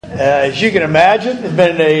As you can imagine, it's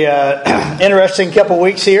been an interesting couple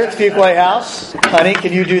weeks here at the Fuquay House. Honey,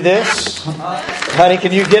 can you do this? Honey,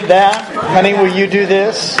 can you get that? Honey, will you do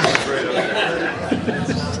this?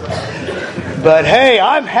 But hey,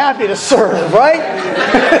 I'm happy to serve, right?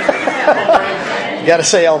 You got to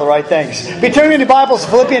say all the right things. Be turning your Bibles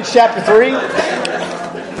to Philippians chapter 3.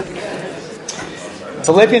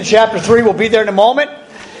 Philippians chapter 3 will be there in a moment.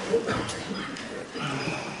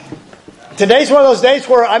 Today's one of those days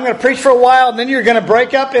where I'm going to preach for a while, and then you're going to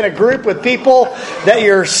break up in a group with people that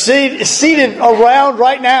you're seated around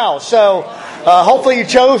right now. So hopefully you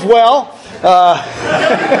chose well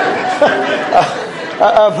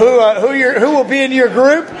of who will be in your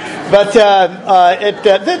group. But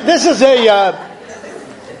this is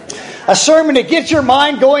a sermon to get your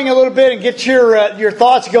mind going a little bit and get your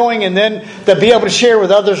thoughts going, and then to be able to share with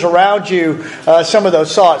others around you some of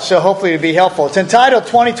those thoughts. So hopefully it'll be helpful. It's entitled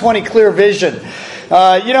 2020 Clear Vision.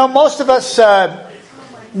 Most of us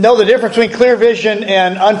know the difference between clear vision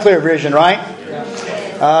and unclear vision, right?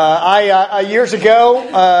 I years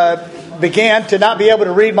ago began to not be able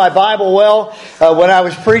to read my Bible well when I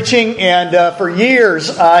was preaching, and for years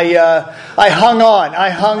I hung on,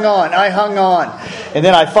 and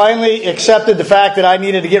then I finally accepted the fact that I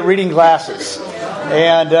needed to get reading glasses.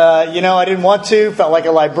 And I didn't want to, felt like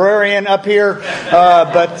a librarian up here,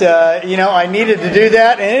 but I needed to do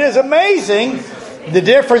that, and it is amazing the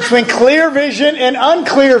difference between clear vision and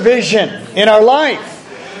unclear vision in our life.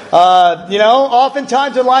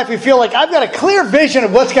 Oftentimes in life we feel like I've got a clear vision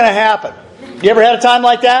of what's going to happen. You ever had a time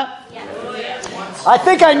like that? I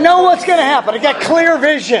think I know what's going to happen. I got clear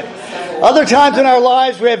vision. Other times in our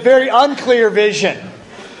lives we have very unclear vision.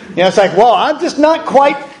 It's like, well, I'm just not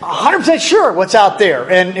quite 100% sure what's out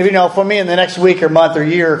there. And, for me in the next week or month or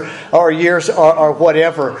year or years or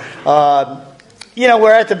whatever,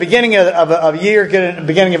 we're at the beginning of a year, the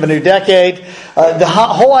beginning of a new decade. The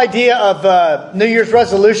whole idea of New Year's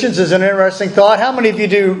resolutions is an interesting thought. How many of you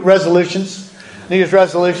do resolutions? New Year's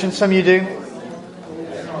resolutions? Some of you do?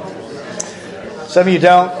 Some of you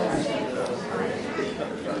don't?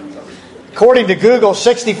 According to Google,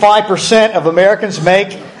 65% of Americans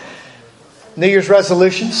make New Year's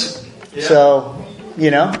resolutions. Yeah. So,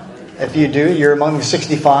 if you do, you're among the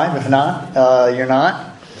 65. If not, you're not.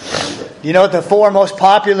 You know what the 4 most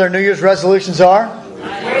popular New Year's resolutions are?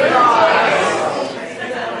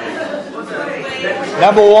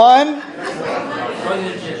 Number 1,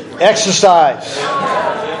 exercise.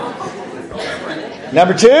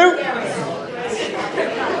 Number 2,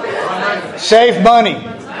 save money.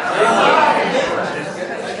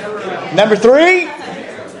 Number 3,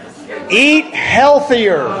 eat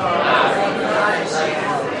healthier.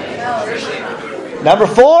 Number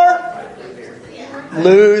 4,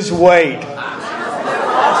 lose weight.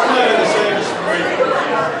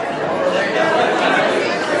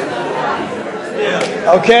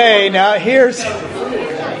 Okay, now here's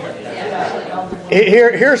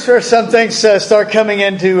where some things start coming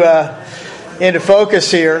into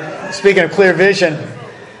focus here. Speaking of clear vision,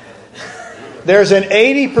 there's an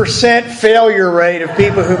 80% failure rate of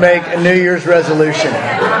people who make a New Year's resolution.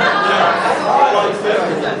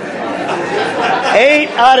 8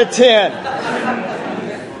 out of 10.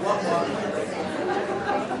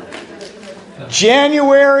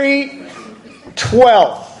 January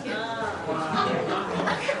 12th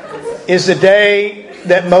is the day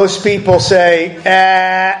that most people say,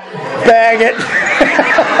 bag it.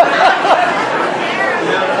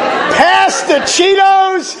 Pass the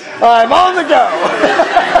Cheetos, I'm on the go.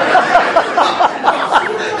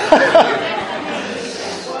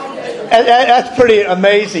 That's pretty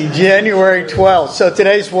amazing. January 12th. So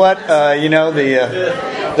today's what?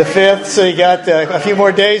 The 5th. So you got a few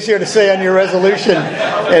more days here to say on your resolution,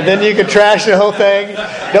 and then you can trash the whole thing.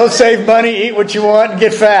 Don't save money, eat what you want, and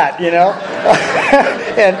get fat.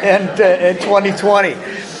 and 2020.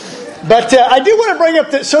 But I do want to bring up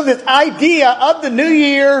this idea of the new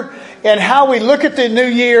year and how we look at the new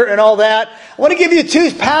year and all that. I want to give you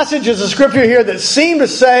 2 passages of scripture here that seem to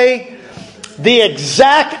say the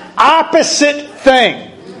exact opposite thing.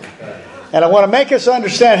 And I want to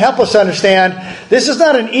help us understand, this is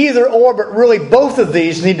not an either or, but really both of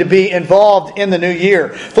these need to be involved in the new year.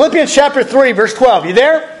 Philippians chapter 3, verse 12. You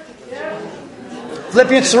there? Yeah.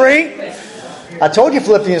 Philippians 3. I told you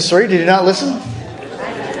Philippians 3. Did you not listen?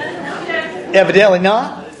 Evidently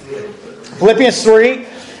not. Philippians 3.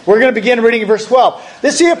 We're going to begin reading in verse 12.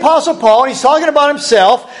 This is the Apostle Paul, and he's talking about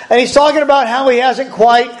himself, and he's talking about how he hasn't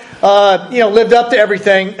quite lived up to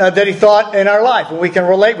everything that he thought in our life. And we can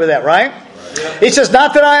relate with that, right? He says,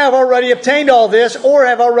 not that I have already obtained all this or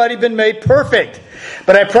have already been made perfect,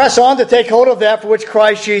 but I press on to take hold of that for which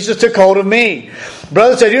Christ Jesus took hold of me.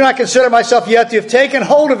 Brothers, I do not consider myself yet to have taken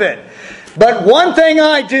hold of it. But one thing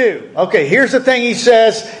I do. Okay, here's the thing he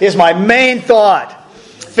says is my main thought.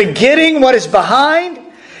 Forgetting what is behind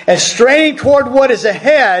and straining toward what is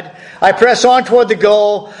ahead, I press on toward the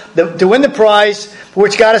goal to win the prize for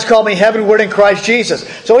which God has called me heavenward in Christ Jesus.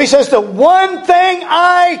 So he says the one thing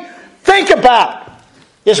I think about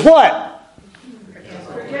is what?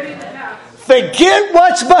 Forget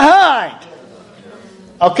what's behind.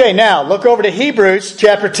 Okay, now look over to Hebrews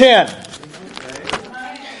chapter 10.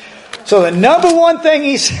 So the number one thing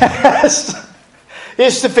he says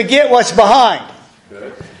is to forget what's behind.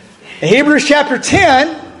 In Hebrews chapter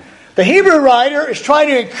 10, the Hebrew writer is trying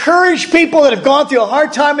to encourage people that have gone through a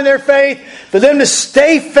hard time in their faith, for them to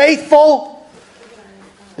stay faithful,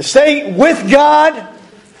 to stay with God.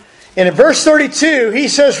 And in verse 32, he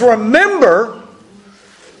says, remember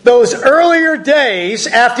those earlier days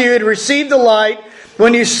after you had received the light,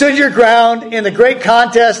 when you stood your ground in the great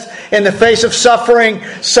contest in the face of suffering.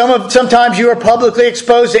 Sometimes you were publicly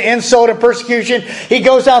exposed to insult and persecution. He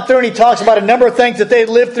goes down through and he talks about a number of things that they had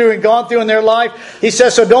lived through and gone through in their life. He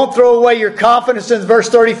says, so don't throw away your confidence. In verse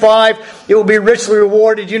 35, it will be richly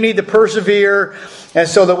rewarded. You need to persevere. And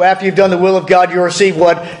so that after you've done the will of God, you'll receive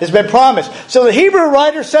what has been promised. So the Hebrew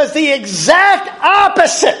writer says the exact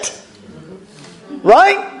opposite.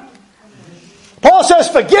 Right? Paul says,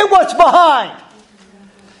 forget what's behind.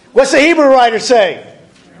 What's the Hebrew writer say?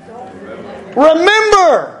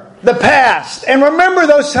 Remember the past and remember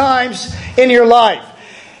those times in your life.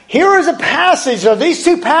 Here is a passage of these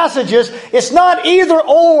two passages. It's not either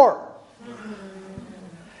or.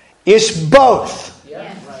 It's both.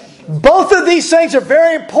 Both of these things are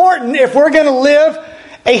very important if we're going to live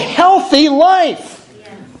a healthy life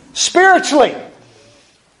spiritually.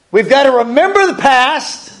 We've got to remember the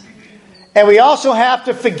past, and we also have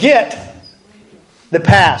to forget the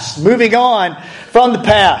past. Moving on from the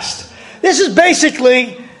past. This is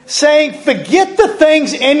basically saying forget the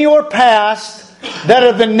things in your past that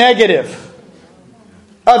are the negative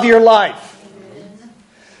of your life.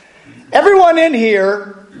 Everyone in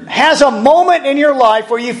here has a moment in your life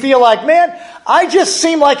where you feel like, man, I just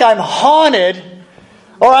seem like I'm haunted,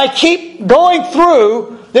 or I keep going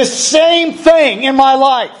through this same thing in my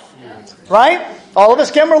life. Right? All of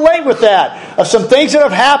us can relate with that. Of some things that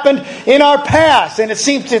have happened in our past. And it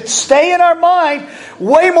seems to stay in our mind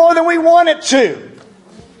way more than we want it to.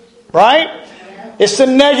 Right? It's the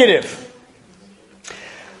negative.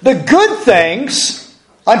 The good things,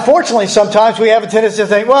 unfortunately, sometimes we have a tendency to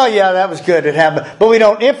think, well, yeah, that was good, it happened. But we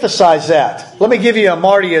don't emphasize that. Let me give you a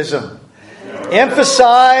Martyism.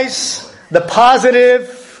 Emphasize the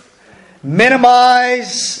positive,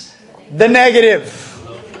 minimize the negative.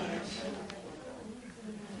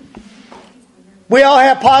 We all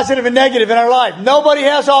have positive and negative in our life. Nobody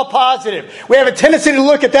has all positive. We have a tendency to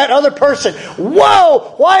look at that other person.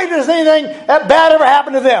 Whoa! Why does anything that bad ever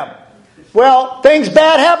happen to them? Well, things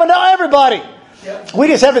bad happen to everybody. We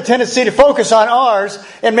just have a tendency to focus on ours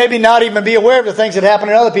and maybe not even be aware of the things that happen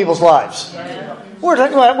in other people's lives. We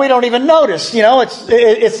don't even notice. You know, it's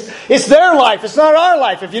their life. It's not our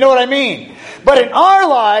life, if you know what I mean. But in our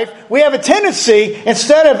life, we have a tendency,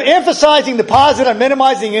 instead of emphasizing the positive and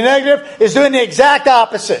minimizing the negative, is doing the exact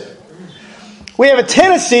opposite. We have a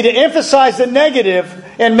tendency to emphasize the negative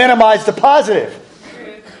and minimize the positive.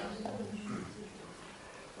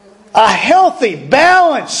 A healthy,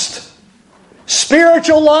 balanced,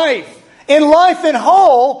 spiritual life, in life in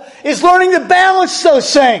whole, is learning to balance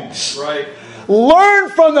those things. Right.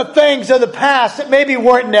 Learn from the things of the past that maybe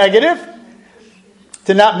weren't negative,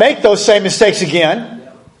 to not make those same mistakes again.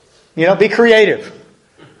 You know, be creative.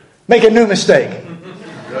 Make a new mistake.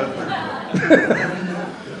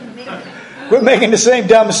 We're making the same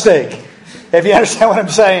dumb mistake, if you understand what I'm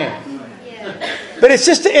saying. But it's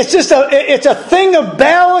a thing of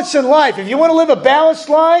balance in life. If you want to live a balanced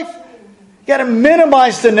life, you got to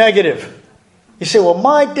minimize the negative. You say, well,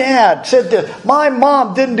 my dad said this. My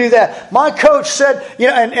mom didn't do that. My coach said, you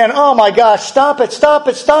know, and oh my gosh, stop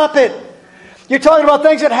it. You're talking about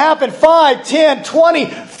things that happened 5, 10, 20,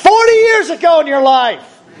 40 years ago in your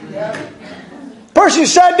life. Person who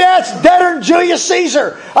said that's deader than Julius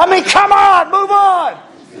Caesar. I mean, come on, move on.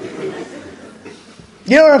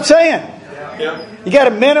 You know what I'm saying? You got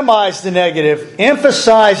to minimize the negative,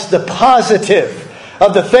 emphasize the positive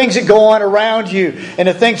of the things that go on around you and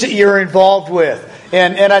the things that you're involved with.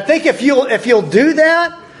 And I think if you'll do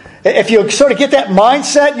that, if you'll sort of get that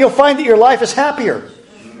mindset, you'll find that your life is happier.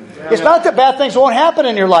 It's not that bad things won't happen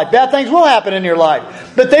in your life. Bad things will happen in your life.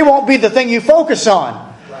 but they won't be the thing you focus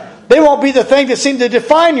on. They won't be the thing that seem to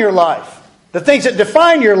define your life. The things that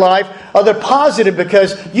define your life are the positive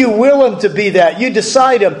because you will them to be that. You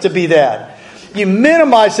decide them to be that. You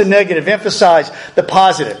minimize the negative, emphasize the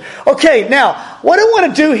positive. Okay, now, what I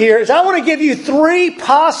want to do here is I want to give you 3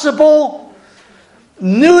 possible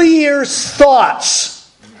New Year's thoughts.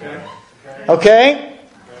 Okay?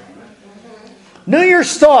 New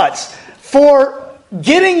Year's thoughts for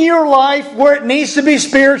getting your life where it needs to be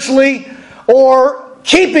spiritually or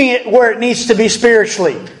keeping it where it needs to be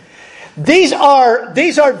spiritually. These are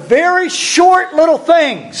very short little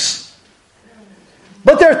things.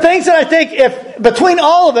 But they're things that I think if between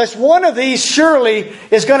all of us, one of these surely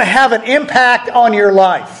is going to have an impact on your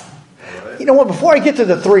life. You know what? Before I get to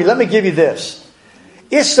the 3, let me give you this.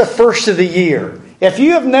 It's the first of the year. If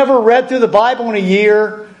you have never read through the Bible in a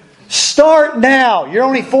year, start now. You're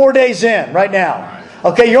only 4 days in right now.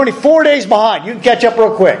 Okay, you're only 4 days behind. You can catch up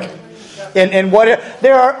real quick. And what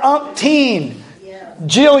there are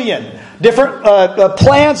jillion different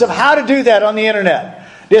plans of how to do that on the internet.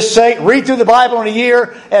 Just say, read through the Bible in a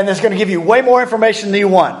year, and it's going to give you way more information than you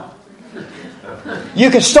want. You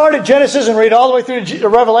can start at Genesis and read all the way through to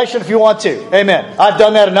Revelation if you want to. Amen. I've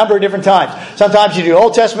done that a number of different times. Sometimes you do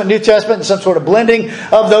Old Testament, New Testament, and some sort of blending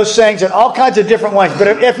of those things in all kinds of different ways.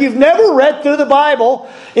 But if you've never read through the Bible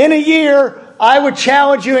in a year, I would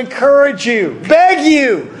challenge you, encourage you, beg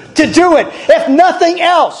you to do it. If nothing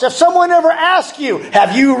else, if someone ever asks you,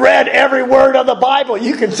 have you read every word of the Bible?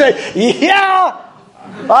 You can say, yeah,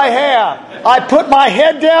 I have. I put my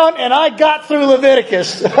head down and I got through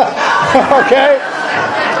Leviticus. Okay?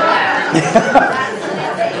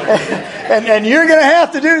 And you're going to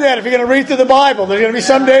have to do that if you're going to read through the Bible. There's going to be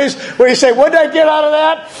some days where you say, what did I get out of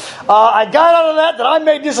that? I got out of that I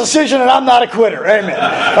made this decision and I'm not a quitter. Amen.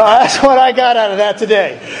 That's what I got out of that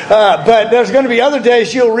today. But there's going to be other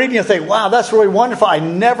days you'll read and you'll think, wow, that's really wonderful. I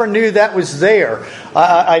never knew that was there.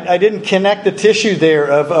 I didn't connect the tissue there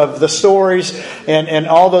of the stories and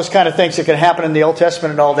all those kind of things that can happen in the Old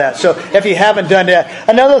Testament and all that. So if you haven't done that,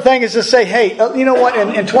 another thing is to say, hey, you know what?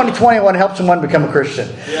 In 2020, I want to help someone become a Christian.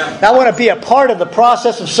 Yeah. I want to be a part of the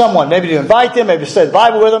process of someone. Maybe to invite them, maybe to study the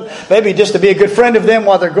Bible with them, maybe just to be a good friend of them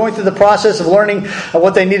while they're going through the process of learning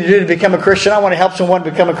what they need to do to become a Christian. I want to help someone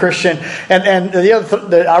become a Christian. And the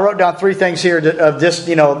other, I wrote down 3 things here of this,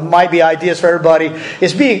 might be ideas for everybody,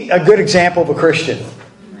 is be a good example of a Christian.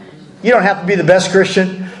 You don't have to be the best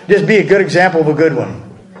Christian. Just be a good example of a good one.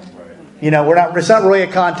 It's not really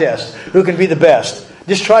a contest who can be the best.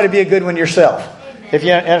 Just try to be a good one yourself. If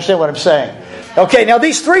you understand what I'm saying. Okay, now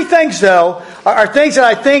these 3 things, though, are things that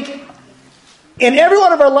I think in every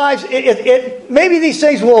one of our lives, maybe these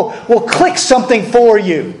things will click something for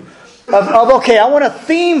you. Okay, I want a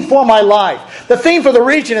theme for my life. The theme for the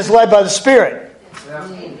region is led by the Spirit.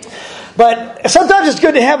 But sometimes it's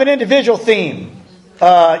good to have an individual theme.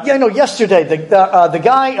 Yesterday, the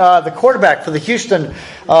guy, the quarterback for the Houston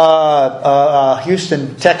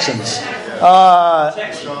Texans,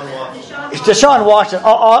 Deshaun Watson,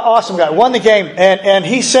 awesome guy, won the game, and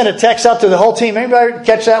he sent a text out to the whole team. Anybody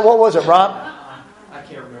catch that? What was it, Rob? I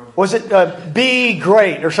can't remember. Was it be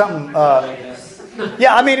great or something?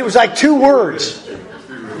 It was like 2 words.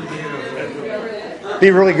 Be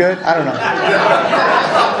really good? I don't know.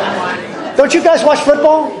 Don't you guys watch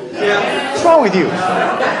football? Yeah. What's wrong with you?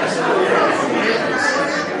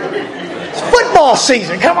 It's football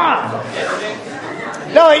season. Come on.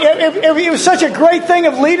 No, it was such a great thing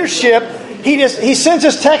of leadership. He sends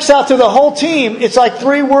his text out to the whole team. It's like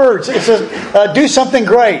 3 words. It says, do something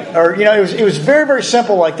great. Or, it was very, very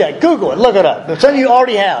simple like that. Google it. Look it up. Some of you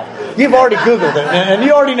already have. You've already Googled it. And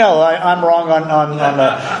you already know I'm wrong on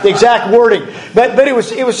the exact wording. But it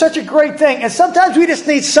was such a great thing. And sometimes we just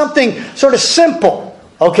need something sort of simple,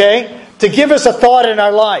 okay, to give us a thought in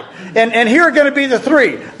our life. And here are going to be the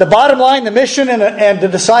 3. The bottom line, the mission, and the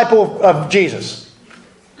disciple of Jesus.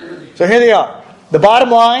 So here they are. The bottom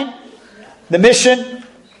line, the mission,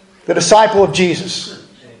 the disciple of Jesus.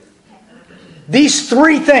 These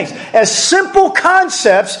 3 things, as simple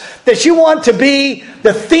concepts that you want to be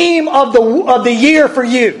the theme of the year for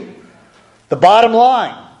you. The bottom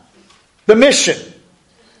line, the mission,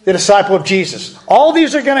 the disciple of Jesus. All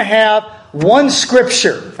these are going to have one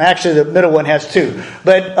scripture. Actually, the middle one has 2.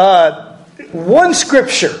 But one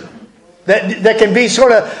scripture that can be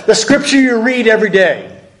sort of the scripture you read every day.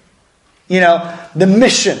 The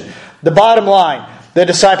mission, the bottom line, the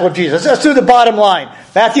disciple of Jesus. Let's do the bottom line.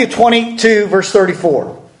 Matthew 22, verse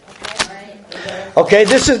 34. Okay,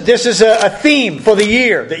 this is a theme for the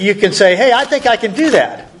year that you can say, hey, I think I can do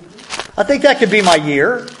that. I think that could be my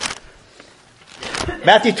year.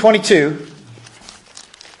 Matthew 22,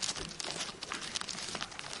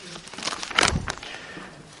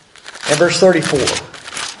 and verse 34.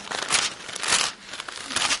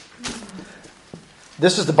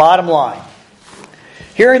 This is the bottom line.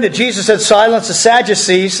 Hearing that Jesus had silenced the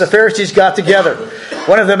Sadducees, the Pharisees got together.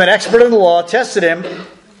 One of them, an expert in the law, tested him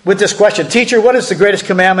with this question. Teacher, what is the greatest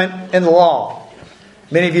commandment in the law?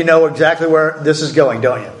 Many of you know exactly where this is going,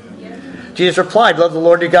 don't you? Jesus replied, love the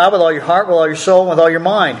Lord your God with all your heart, with all your soul, and with all your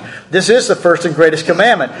mind. This is the first and greatest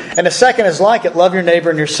commandment. And the second is like it, love your neighbor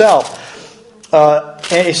and yourself.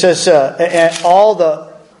 And he says, and all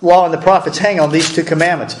the law and the prophets hang on these two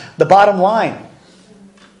commandments. The bottom line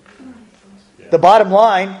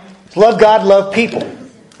is love God, love people.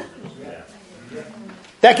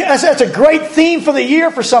 That's a great theme for the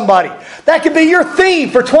year for somebody. That could be your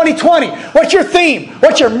theme for 2020. What's your theme?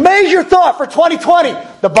 What's your major thought for 2020?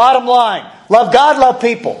 The bottom line. Love God, love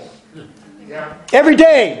people. Every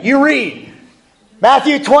day you read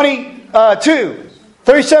Matthew 22,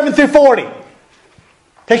 37 through 40.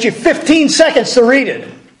 Takes you 15 seconds to read it.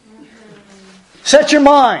 Set your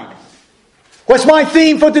mind. What's my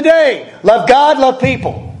theme for today? Love God, love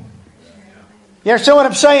people. You understand what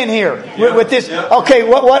I'm saying here with this? Okay,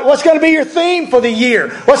 what's going to be your theme for the year?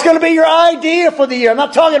 What's going to be your idea for the year? I'm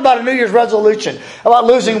not talking about a New Year's resolution, about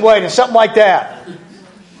losing weight and something like that.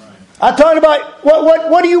 I'm talking about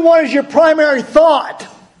what do you want as your primary thought?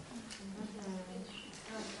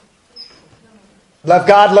 Love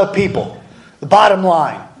God, love people. The bottom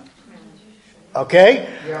line. Okay?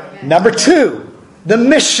 Number 2, the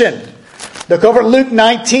mission. Look over at Luke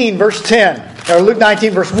 19, verse 10. Or Luke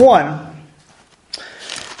 19, verse 1.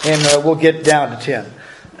 And we'll get down to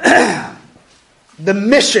 10. The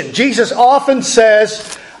mission. Jesus often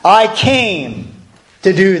says, I came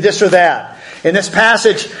to do this or that. In this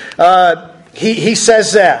passage, he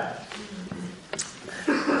says that.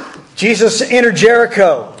 Jesus entered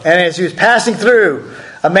Jericho, and as he was passing through,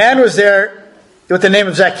 a man was there with the name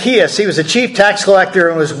of Zacchaeus. He was a chief tax collector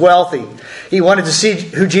and was wealthy. He wanted to see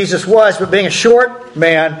who Jesus was, but being a short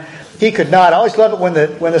man, he could not. I always love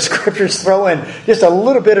it when the scriptures throw in just a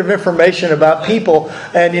little bit of information about people.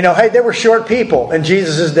 And, hey, they were short people in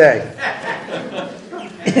Jesus' day.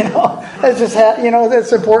 That's just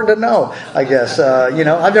that's important to know, I guess.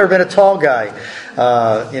 I've never been a tall guy.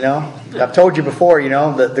 I've told you before,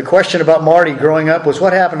 the question about Marty growing up was,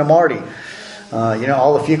 what happened to Marty?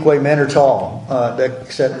 All the Fuquay men are tall,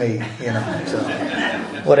 except me, So,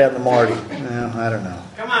 what happened to Marty? I don't know.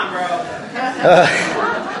 Come on, bro.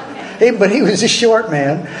 But he was a short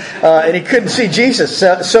man, and he couldn't see Jesus.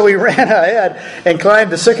 So he ran ahead and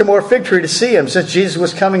climbed the sycamore fig tree to see him, since Jesus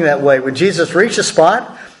was coming that way. When Jesus reached the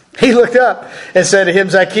spot, he looked up and said to him,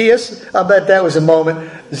 Zacchaeus, I bet that was a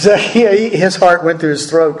moment. Zacchaeus, his heart went through his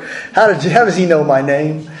throat. How does he know my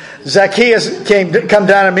name? Zacchaeus come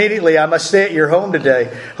down immediately. I must stay at your home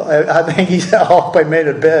today. I think he's all I made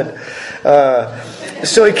a bed.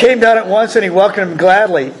 So he came down at once and he welcomed him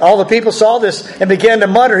gladly. All the people saw this and began to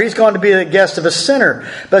mutter, he's going to be the guest of a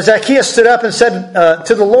sinner. But Zacchaeus stood up and said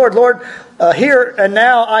to the Lord, Lord, here and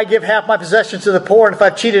now I give half my possessions to the poor, and if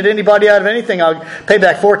I've cheated anybody out of anything, I'll pay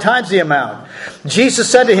back 4 times the amount. Jesus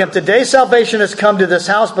said to him, today salvation has come to this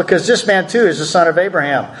house, because this man too is the son of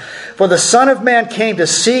Abraham. For the Son of Man came to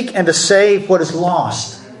seek and to save what is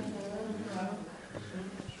lost.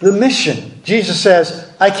 The mission. Jesus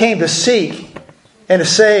says, I came to seek and to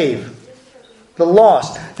save the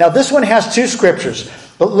lost. Now this one has 2 scriptures.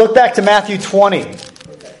 But look back to Matthew 20.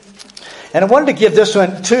 And I wanted to give this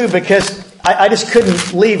one too, because I just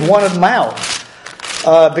couldn't leave one of them out.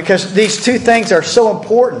 Because these 2 things are so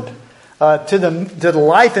important to the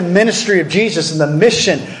life and ministry of Jesus and the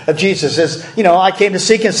mission of Jesus. As I came to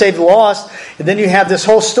seek and save the lost. And then you have this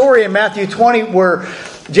whole story in Matthew 20 where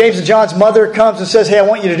James and John's mother comes and says, hey, I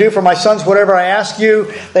want you to do for my sons whatever I ask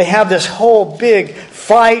you. They have this whole big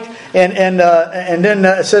fight. And then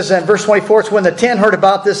it says in verse 24, it's when the 10 heard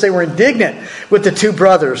about this, they were indignant with the 2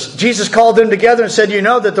 brothers. Jesus called them together and said, you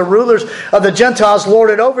know that the rulers of the Gentiles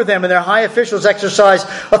lord it over them, and their high officials exercise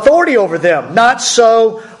authority over them. Not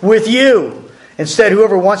so with you. Instead,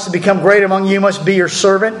 whoever wants to become great among you must be your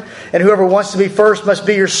servant, and whoever wants to be first must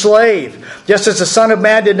be your slave. Just as the Son of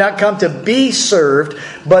Man did not come to be served,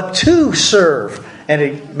 but to serve, and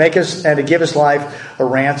to give his life a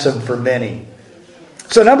ransom for many.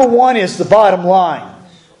 So number 1 is the bottom line.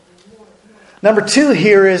 Number 2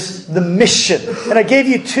 here is the mission. And I gave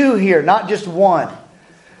you 2 here, not just 1.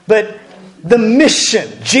 But the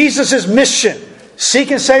mission, Jesus' mission. Seek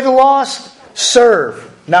and save the lost,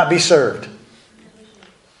 serve, not be served.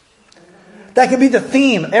 That can be the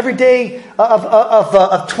theme every day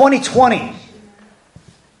of 2020.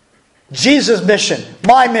 Jesus' mission,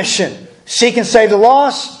 my mission. Seek and save the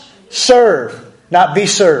lost, serve, not be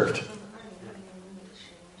served.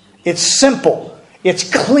 It's simple. It's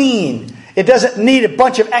clean. It doesn't need a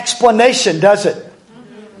bunch of explanation, does it?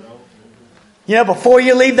 Before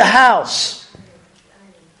you leave the house,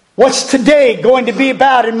 what's today going to be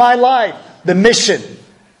about in my life? The mission.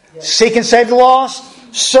 Seek and save the lost.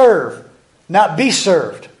 Serve, not be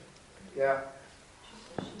served. Yeah.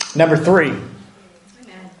 Number 3,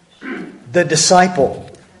 the disciple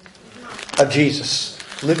of Jesus.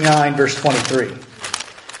 Luke 9, verse 23.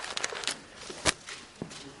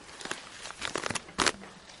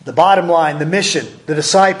 The bottom line, the mission, the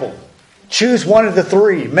disciple. Choose one of the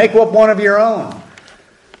 3. Make up one of your own.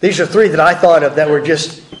 These are 3 that I thought of that were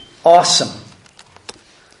just awesome.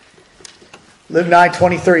 Luke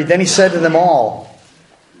 9:23. Then he said to them all,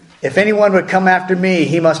 if anyone would come after me,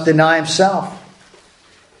 he must deny himself.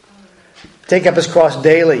 Take up his cross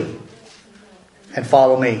daily and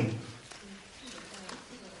follow me.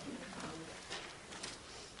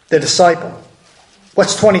 The disciple.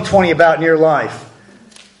 What's 2020 about in your life?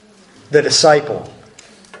 The disciple.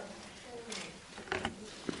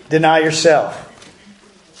 Deny yourself.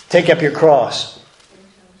 Take up your cross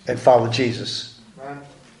and follow Jesus.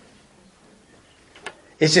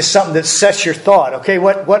 It's just something that sets your thought. Okay,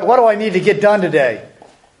 what do I need to get done today?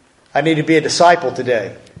 I need to be a disciple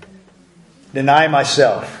today. Deny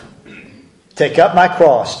myself. Take up my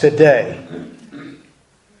cross today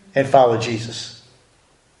and follow Jesus.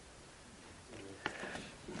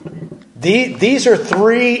 These are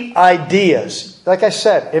 3 ideas. Like I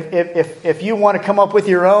said, if you want to come up with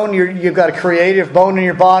your own, you've got a creative bone in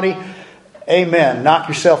your body, amen. Knock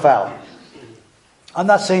yourself out. I'm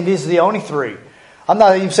not saying these are the only 3. I'm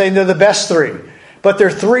not even saying they're the best 3. But there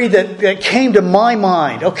are 3 that came to my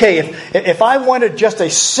mind. Okay, if I wanted just a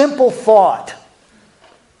simple thought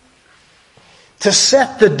to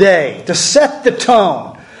set the day, to set the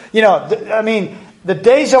tone. The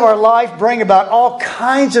days of our life bring about all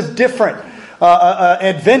kinds of different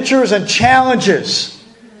adventures and challenges.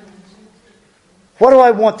 What do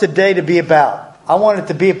I want today to be about? I want it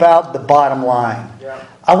to be about the bottom line.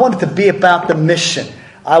 I want it to be about the mission.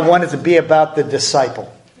 I want it to be about the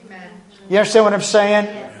disciple. Amen. You understand what I'm saying?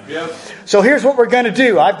 Yep. So here's what we're going to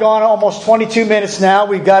do. I've gone almost 22 minutes now.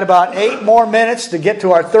 We've got about 8 more minutes to get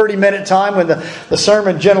to our 30-minute time when the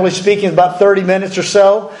sermon, generally speaking, is about 30 minutes or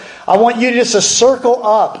so. I want you just to circle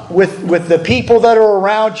up with the people that are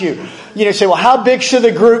around you. Say, well, how big should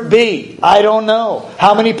the group be? I don't know.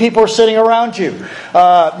 How many people are sitting around you?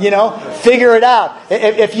 Figure it out.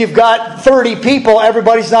 If you've got 30 people,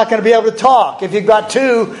 everybody's not going to be able to talk. If you've got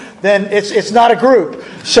 2, then it's not a group.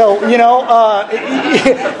 So,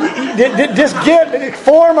 just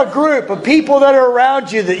form a group of people that are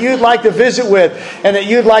around you that you'd like to visit with and that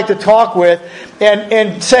you'd like to talk with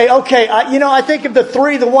and say, okay, I think of the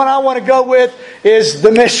 3, the one I want to go with is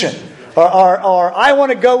the mission. Or I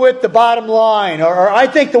want to go with the bottom line. Or I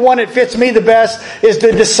think the one that fits me the best is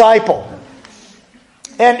the disciple.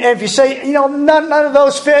 And if you say, none of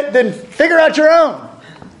those fit, then figure out your own.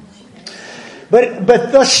 But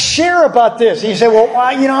let's share about this. And you say, well,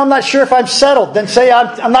 I'm not sure if I'm settled. Then say,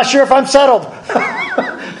 I'm not sure if I'm settled.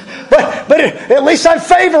 But at least I'm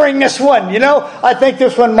favoring this one. I think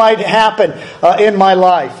this one might happen in my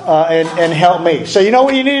life and help me. So you know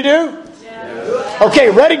what you need to do? Yeah. Okay,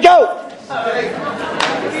 ready, go.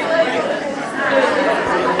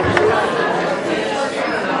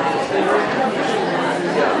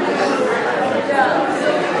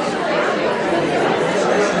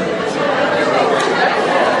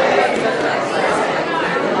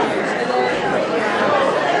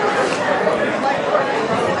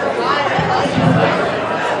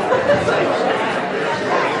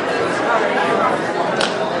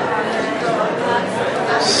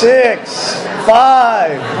 Six,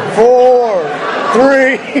 5, 4,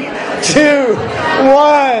 3, 2,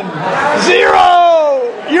 1,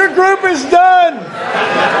 0. Your group is done.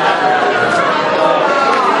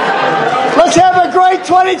 Let's have a great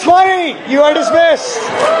 2020. You are dismissed.